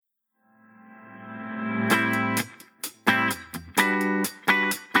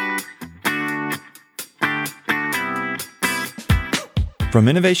From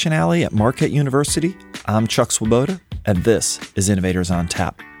Innovation Alley at Marquette University, I'm Chuck Swoboda, and this is Innovators on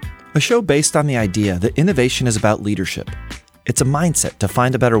Tap, a show based on the idea that innovation is about leadership. It's a mindset to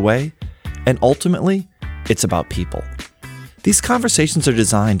find a better way, and ultimately, it's about people. These conversations are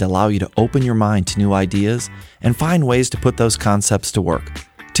designed to allow you to open your mind to new ideas and find ways to put those concepts to work.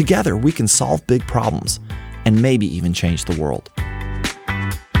 Together, we can solve big problems and maybe even change the world.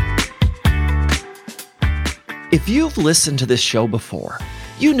 If you've listened to this show before,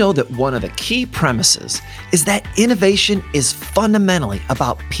 you know that one of the key premises is that innovation is fundamentally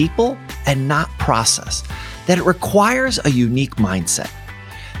about people and not process, that it requires a unique mindset.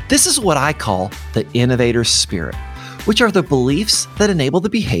 This is what I call the innovator's spirit, which are the beliefs that enable the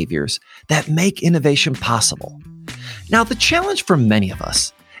behaviors that make innovation possible. Now, the challenge for many of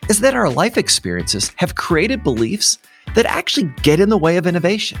us is that our life experiences have created beliefs that actually get in the way of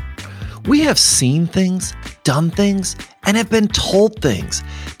innovation. We have seen things, done things, and have been told things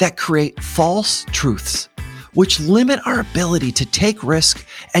that create false truths, which limit our ability to take risk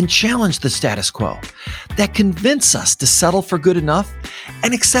and challenge the status quo, that convince us to settle for good enough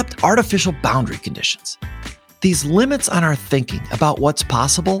and accept artificial boundary conditions. These limits on our thinking about what's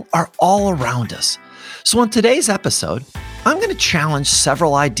possible are all around us. So in today's episode, I'm going to challenge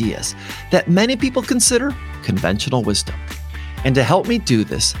several ideas that many people consider conventional wisdom. And to help me do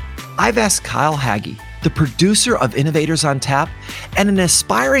this, I've asked Kyle Hagge, the producer of Innovators on Tap and an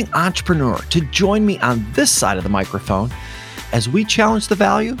aspiring entrepreneur, to join me on this side of the microphone as we challenge the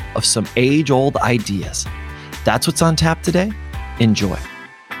value of some age-old ideas. That's what's on tap today. Enjoy.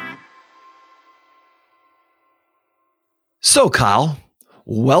 So, Kyle,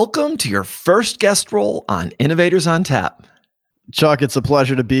 welcome to your first guest role on Innovators on Tap. Chuck, it's a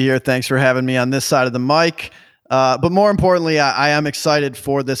pleasure to be here. Thanks for having me on this side of the mic. But more importantly, I am excited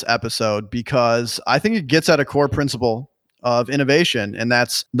for this episode because I think it gets at a core principle of innovation, and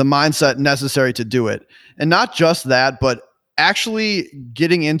that's the mindset necessary to do it. And not just that, but actually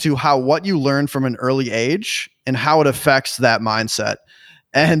getting into how what you learn from an early age and how it affects that mindset.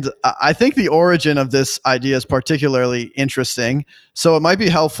 And I think the origin of this idea is particularly interesting. So it might be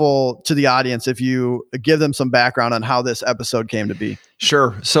helpful to the audience if you give them some background on how this episode came to be.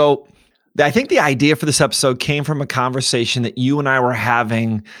 Sure. So I think the idea for this episode came from a conversation that you and I were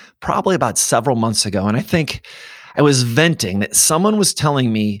having probably about several months ago. And I think I was venting that someone was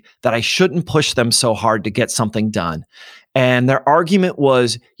telling me that I shouldn't push them so hard to get something done. And their argument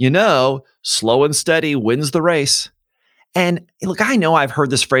was, slow and steady wins the race. And look, I know I've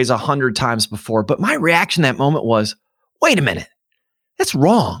heard this phrase 100 times before, but my reaction at that moment was, wait a minute, that's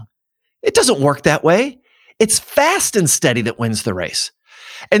wrong. It doesn't work that way. It's fast and steady that wins the race.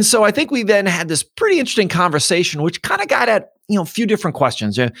 And so I think we then had this pretty interesting conversation, which kind of got at, a few different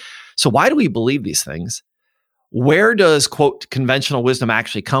questions. So why do we believe these things? Where does, quote, conventional wisdom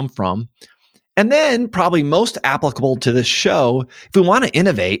actually come from? And then probably most applicable to this show, if we want to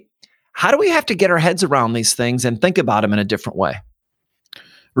innovate, how do we have to get our heads around these things and think about them in a different way?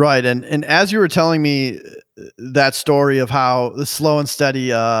 Right. And as you were telling me that story of how the slow and steady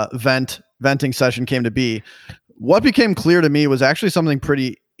venting session came to be, what became clear to me was actually something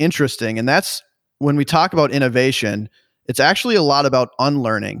pretty interesting. And that's when we talk about innovation, it's actually a lot about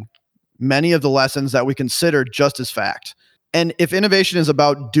unlearning many of the lessons that we consider just as fact. And if innovation is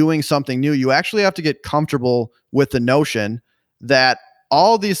about doing something new, you actually have to get comfortable with the notion that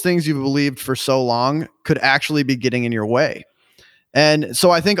all these things you've believed for so long could actually be getting in your way. And so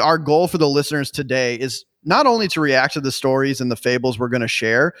I think our goal for the listeners today is not only to react to the stories and the fables we're going to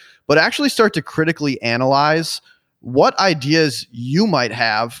share, but actually start to critically analyze what ideas you might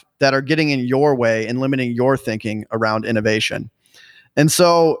have that are getting in your way and limiting your thinking around innovation. And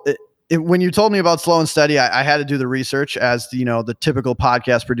so when you told me about slow and steady, I had to do the research as the typical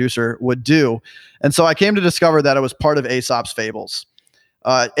podcast producer would do. And so I came to discover that it was part of Aesop's fables.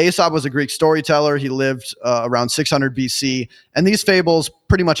 Aesop was a Greek storyteller. He lived around 600 BC. And these fables,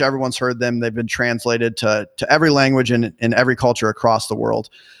 pretty much everyone's heard them. They've been translated to every language and in every culture across the world.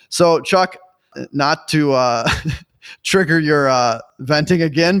 So Chuck, not to trigger your venting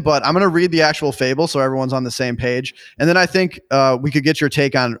again, but I'm going to read the actual fable so everyone's on the same page. And then I think we could get your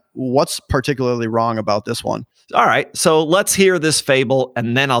take on what's particularly wrong about this one. All right. So let's hear this fable,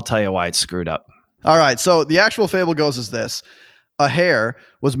 and then I'll tell you why it's screwed up. All right. So the actual fable goes as this. A hare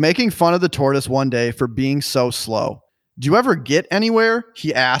was making fun of the tortoise one day for being so slow. "Do you ever get anywhere?"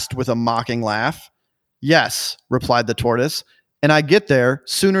 he asked with a mocking laugh. "Yes," replied the tortoise, "and I get there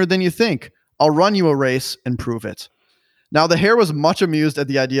sooner than you think. I'll run you a race and prove it." Now, the hare was much amused at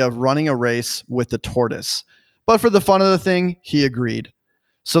the idea of running a race with the tortoise, but for the fun of the thing, he agreed.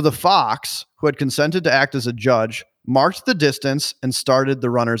 So the fox, who had consented to act as a judge, marked the distance, and started the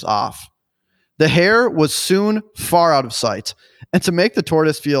runners off. The hare was soon far out of sight, and to make the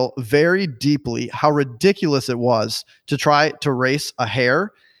tortoise feel very deeply how ridiculous it was to try to race a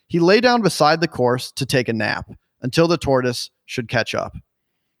hare, he lay down beside the course to take a nap until the tortoise should catch up.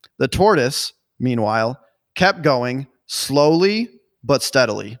 The tortoise, meanwhile, kept going slowly but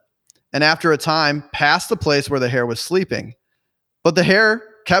steadily, and after a time passed the place where the hare was sleeping. But the hare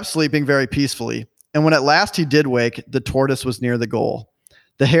kept sleeping very peacefully, and when at last he did wake, the tortoise was near the goal.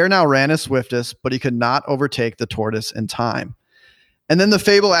 The hare now ran his swiftest, but he could not overtake the tortoise in time. And then the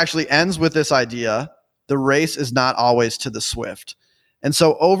fable actually ends with this idea: the race is not always to the swift. And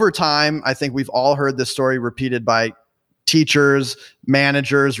so over time, I think we've all heard this story repeated by teachers,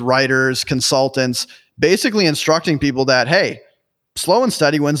 managers, writers, consultants, basically instructing people that, hey, slow and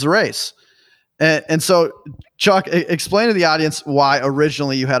steady wins the race. And so, Chuck, explain to the audience why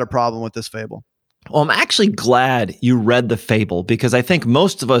originally you had a problem with this fable. Well, I'm actually glad you read the fable, because I think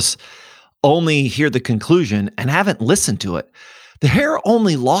most of us only hear the conclusion and haven't listened to it. The hare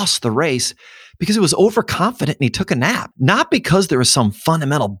only lost the race because it was overconfident and he took a nap, not because there was some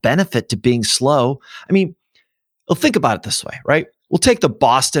fundamental benefit to being slow. I mean, well, think about it this way, right? We'll take the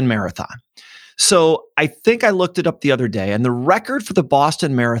Boston Marathon. So I think I looked it up the other day, and the record for the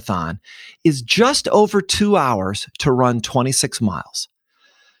Boston Marathon is just over 2 hours to run 26 miles.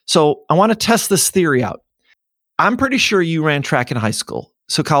 So I want to test this theory out. I'm pretty sure you ran track in high school.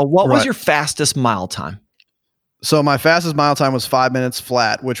 So Kyle, what was your fastest mile time? So my fastest mile time was 5 minutes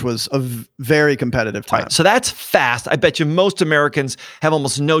flat, which was a very competitive time. Right, so that's fast. I bet you most Americans have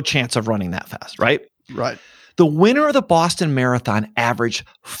almost no chance of running that fast, right? Right. The winner of the Boston Marathon averaged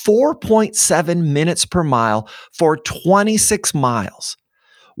 4.7 minutes per mile for 26 miles.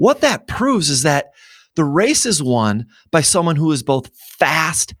 What that proves is that the race is won by someone who is both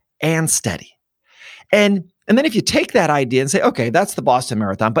fast and steady. And then if you take that idea and say, okay, that's the Boston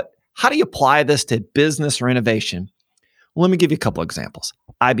Marathon, but how do you apply this to business or innovation? Well, let me give you a couple examples.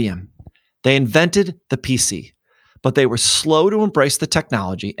 IBM, they invented the PC, but they were slow to embrace the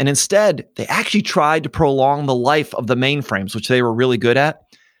technology. And instead, they actually tried to prolong the life of the mainframes, which they were really good at.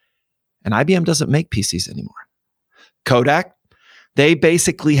 And IBM doesn't make PCs anymore. Kodak, they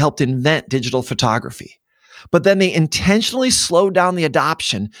basically helped invent digital photography, but then they intentionally slowed down the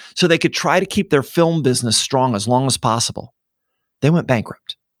adoption so they could try to keep their film business strong as long as possible. They went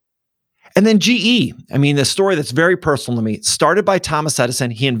bankrupt. And then GE, I mean, the story that's very personal to me, started by Thomas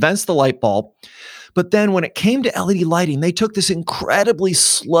Edison. He invents the light bulb. But then when it came to LED lighting, they took this incredibly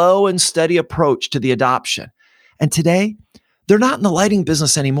slow and steady approach to the adoption. And today, they're not in the lighting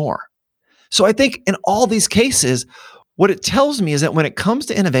business anymore. So I think in all these cases, what it tells me is that when it comes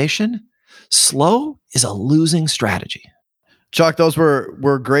to innovation, slow is a losing strategy. Chuck, those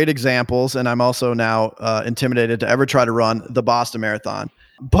were great examples. And I'm also now intimidated to ever try to run the Boston Marathon.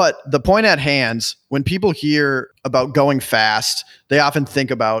 But the point at hand, when people hear about going fast, they often think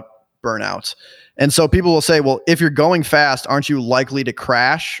about burnout. And so people will say, well, if you're going fast, aren't you likely to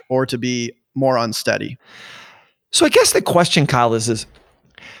crash or to be more unsteady? So I guess the question, Kyle, is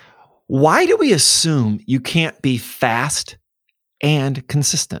why do we assume you can't be fast and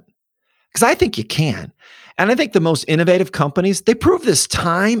consistent? Because I think you can. And I think the most innovative companies, they prove this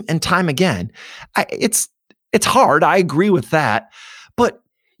time and time again. It's hard. I agree with that. But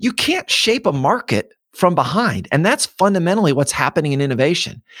you can't shape a market from behind. And that's fundamentally what's happening in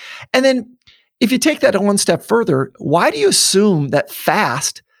innovation. And then if you take that one step further, why do you assume that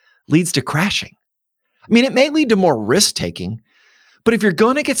fast leads to crashing? I mean, it may lead to more risk taking, but if you're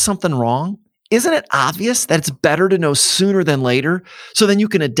going to get something wrong, isn't it obvious that it's better to know sooner than later so then you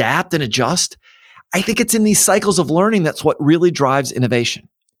can adapt and adjust? I think it's in these cycles of learning that's what really drives innovation.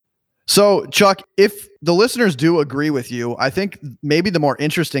 So, Chuck, if the listeners do agree with you, I think maybe the more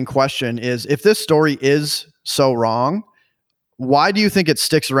interesting question is, if this story is so wrong, why do you think it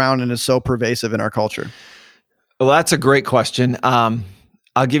sticks around and is so pervasive in our culture? Well, that's a great question.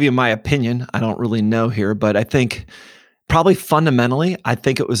 I'll give you my opinion. I don't really know here, but I think probably fundamentally, I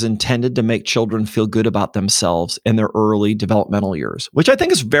think it was intended to make children feel good about themselves in their early developmental years, which I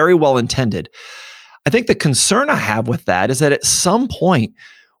think is very well intended. I think the concern I have with that is that at some point,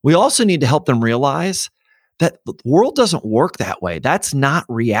 we also need to help them realize that the world doesn't work that way. That's not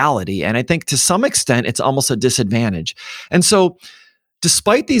reality. And I think to some extent, it's almost a disadvantage. And so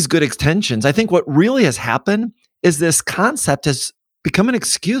despite these good intentions, I think what really has happened is this concept has become an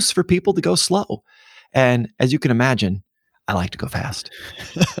excuse for people to go slow. And as you can imagine, I like to go fast.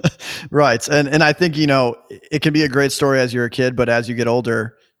 Right. And I think, it can be a great story as you're a kid, but as you get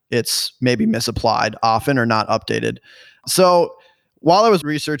older, it's maybe misapplied often or not updated. So while I was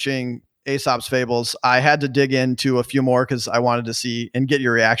researching Aesop's fables, I had to dig into a few more because I wanted to see and get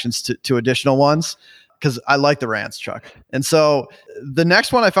your reactions to additional ones because I like the rants, Chuck. And so the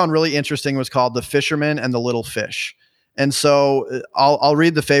next one I found really interesting was called The Fisherman and the Little Fish. And so I'll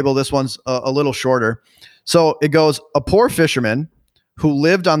read the fable. This one's a little shorter. So it goes, a poor fisherman who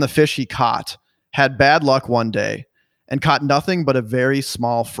lived on the fish he caught had bad luck one day and caught nothing but a very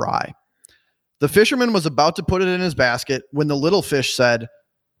small fry. The fisherman was about to put it in his basket when the little fish said,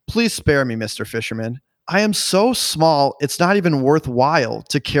 "Please spare me, Mr. Fisherman. I am so small, it's not even worthwhile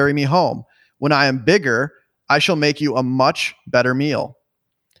to carry me home. When I am bigger, I shall make you a much better meal."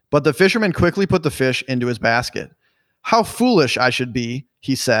 But the fisherman quickly put the fish into his basket. "How foolish I should be,"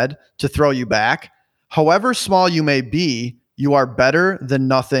 he said, "to throw you back. However small you may be, you are better than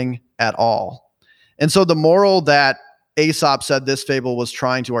nothing at all." And so the moral that Aesop said this fable was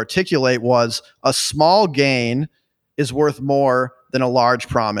trying to articulate was a small gain is worth more than a large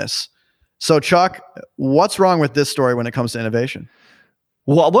promise. So Chuck, what's wrong with this story when it comes to innovation?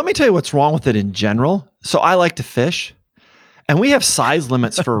 Well, let me tell you what's wrong with it in general. So I like to fish, and we have size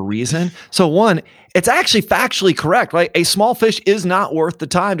limits for a reason. So one, it's actually factually correct, right? A small fish is not worth the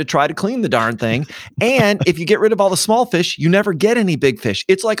time to try to clean the darn thing. And if you get rid of all the small fish, you never get any big fish.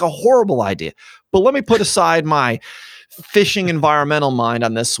 It's like a horrible idea. But let me put aside my fishing environmental mind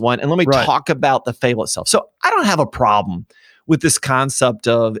on this one, and let me talk about the fable itself. So I don't have a problem with this concept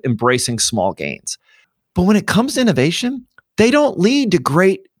of embracing small gains. But when it comes to innovation, they don't lead to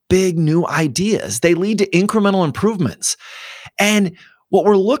great, big new ideas. They lead to incremental improvements. And what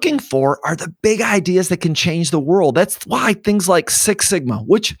we're looking for are the big ideas that can change the world. That's why things like Six Sigma,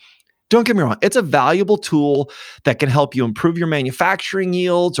 which, don't get me wrong, it's a valuable tool that can help you improve your manufacturing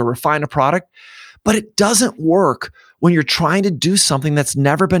yields or refine a product, but it doesn't work when you're trying to do something that's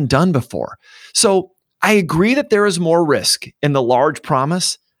never been done before. So I agree that there is more risk in the large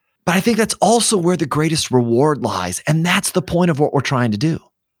promise, but I think that's also where the greatest reward lies. And that's the point of what we're trying to do.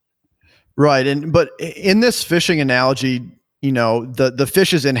 Right. But in this fishing analogy, the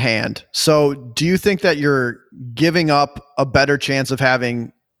fish is in hand. So do you think that you're giving up a better chance of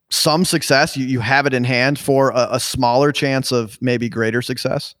having some success? You have it in hand for a smaller chance of maybe greater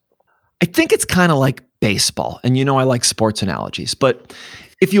success? I think it's kind of like baseball. And I like sports analogies. But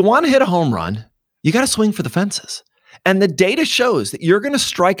if you want to hit a home run, you got to swing for the fences. And the data shows that you're going to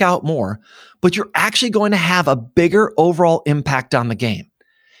strike out more, but you're actually going to have a bigger overall impact on the game.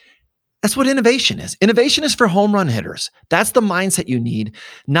 That's what innovation is. Innovation is for home run hitters. That's the mindset you need,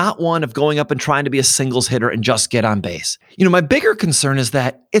 not one of going up and trying to be a singles hitter and just get on base. My bigger concern is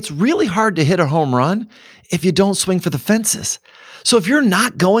that it's really hard to hit a home run if you don't swing for the fences. So if you're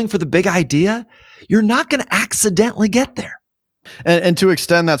not going for the big idea, you're not going to accidentally get there. And to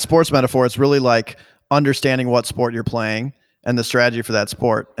extend that sports metaphor, it's really like understanding what sport you're playing and the strategy for that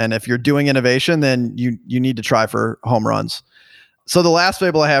sport. And if you're doing innovation, then you need to try for home runs. So the last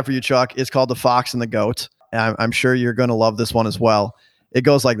fable I have for you, Chuck, is called The Fox and the Goat. And I'm sure you're going to love this one as well. It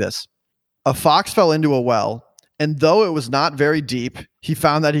goes like this. A fox fell into a well, and though it was not very deep, he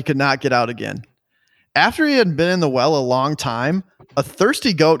found that he could not get out again. After he had been in the well a long time, a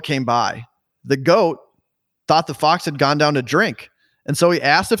thirsty goat came by. The goat thought the fox had gone down to drink, and so he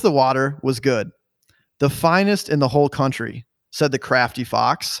asked if the water was good. "The finest in the whole country," said the crafty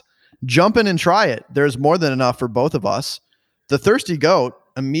fox. "Jump in and try it. There's more than enough for both of us." The thirsty goat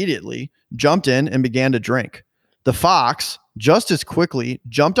immediately jumped in and began to drink. The fox, just as quickly,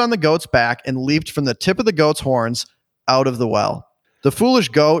 jumped on the goat's back and leaped from the tip of the goat's horns out of the well. The foolish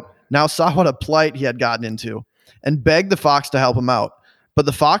goat now saw what a plight he had gotten into and begged the fox to help him out. But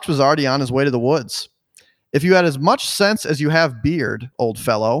the fox was already on his way to the woods. "If you had as much sense as you have beard, old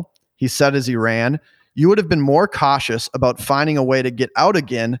fellow," he said as he ran, "you would have been more cautious about finding a way to get out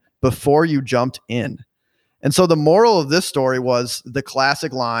again before you jumped in." And so the moral of this story was the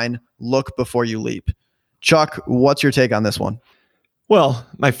classic line, "Look before you leap." Chuck, what's your take on this one? Well,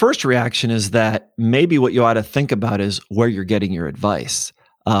 my first reaction is that maybe what you ought to think about is where you're getting your advice,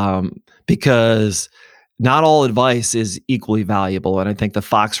 because not all advice is equally valuable. And I think the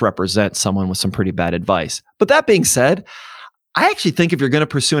fox represents someone with some pretty bad advice. But that being said, I actually think if you're going to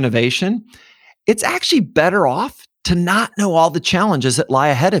pursue innovation, it's actually better off to not know all the challenges that lie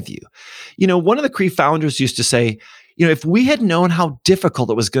ahead of you. One of the Cree founders used to say, if we had known how difficult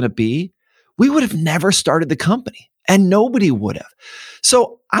it was going to be, we would have never started the company, and nobody would have.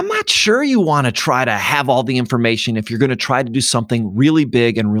 So I'm not sure you want to try to have all the information if you're going to try to do something really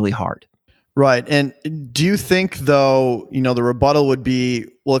big and really hard. Right. And do you think, though, the rebuttal would be,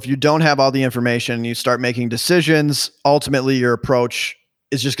 well, if you don't have all the information and you start making decisions, ultimately your approach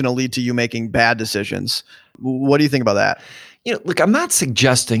is just going to lead to you making bad decisions. What do you think about that? Look, I'm not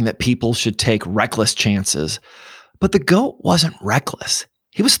suggesting that people should take reckless chances, but the goat wasn't reckless.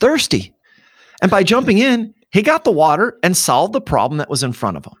 He was thirsty. And by jumping in, he got the water and solved the problem that was in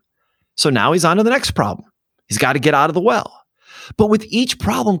front of him. So now he's on to the next problem. He's got to get out of the well. But with each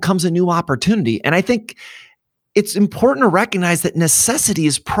problem comes a new opportunity. And I think it's important to recognize that necessity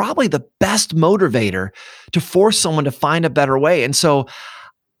is probably the best motivator to force someone to find a better way. And so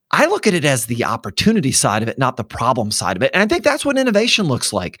I look at it as the opportunity side of it, not the problem side of it. And I think that's what innovation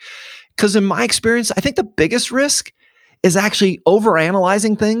looks like. Because in my experience, I think the biggest risk is actually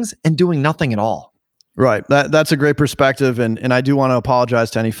overanalyzing things and doing nothing at all. Right. That's a great perspective. And I do want to apologize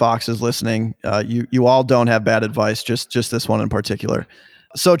to any foxes listening. You all don't have bad advice, just this one in particular.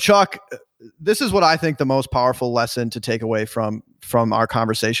 So Chuck, this is what I think the most powerful lesson to take away from our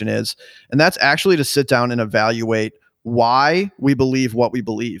conversation is, and that's actually to sit down and evaluate why we believe what we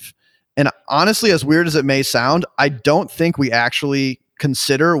believe. And honestly, as weird as it may sound, I don't think we actually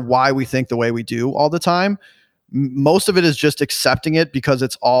consider why we think the way we do all the time. Most of it is just accepting it because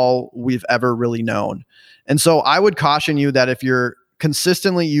it's all we've ever really known. And so I would caution you that if you're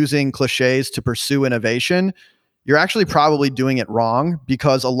consistently using cliches to pursue innovation, you're actually probably doing it wrong,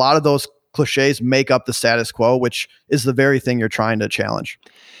 because a lot of those cliches make up the status quo, which is the very thing you're trying to challenge.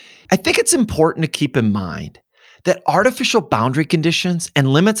 I think it's important to keep in mind that artificial boundary conditions and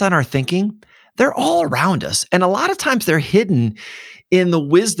limits on our thinking, they're all around us. And a lot of times they're hidden in the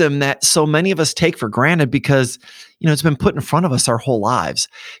wisdom that so many of us take for granted because, it's been put in front of us our whole lives.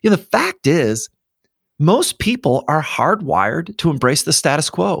 The fact is, most people are hardwired to embrace the status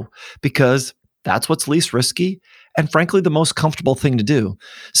quo because that's what's least risky and frankly, the most comfortable thing to do.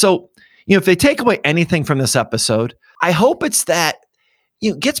 So, if they take away anything from this episode, I hope it's that,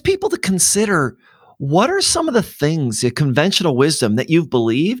 gets people to consider what are some of the things, the conventional wisdom that you've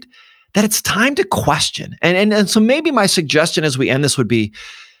believed that it's time to question. And so maybe my suggestion as we end this would be,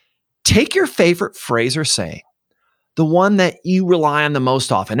 take your favorite phrase or saying, the one that you rely on the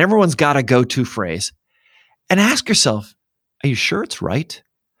most often, everyone's got a go-to phrase, and ask yourself, are you sure it's right?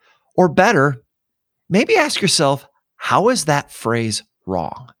 Or better, maybe ask yourself, how is that phrase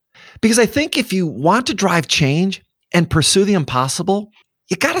wrong? Because I think if you want to drive change and pursue the impossible,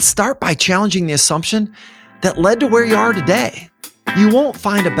 you got to start by challenging the assumption that led to where you are today. You won't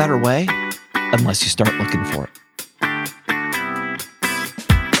find a better way unless you start looking for it.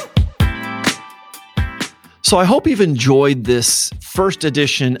 So I hope you've enjoyed this first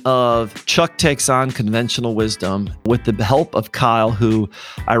edition of Chuck Takes on Conventional Wisdom with the help of Kyle, who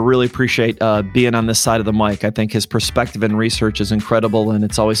I really appreciate being on this side of the mic. I think his perspective and research is incredible, and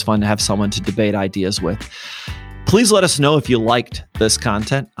it's always fun to have someone to debate ideas with. Please let us know if you liked this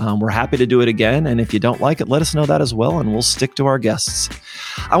content. We're happy to do it again. And if you don't like it, let us know that as well, and we'll stick to our guests.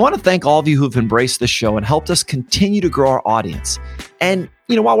 I want to thank all of you who've embraced this show and helped us continue to grow our audience. And,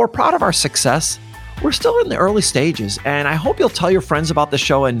 while we're proud of our success, we're still in the early stages, and I hope you'll tell your friends about the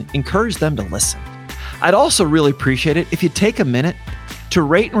show and encourage them to listen. I'd also really appreciate it if you take a minute to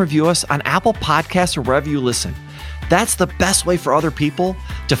rate and review us on Apple Podcasts or wherever you listen. That's the best way for other people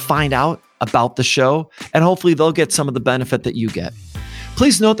to find out about the show, and hopefully they'll get some of the benefit that you get.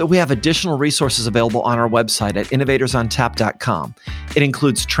 Please note that we have additional resources available on our website at innovatorsontap.com. It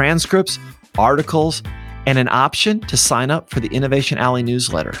includes transcripts, articles, and an option to sign up for the Innovation Alley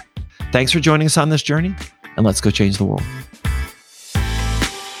newsletter. Thanks for joining us on this journey, and let's go change the world.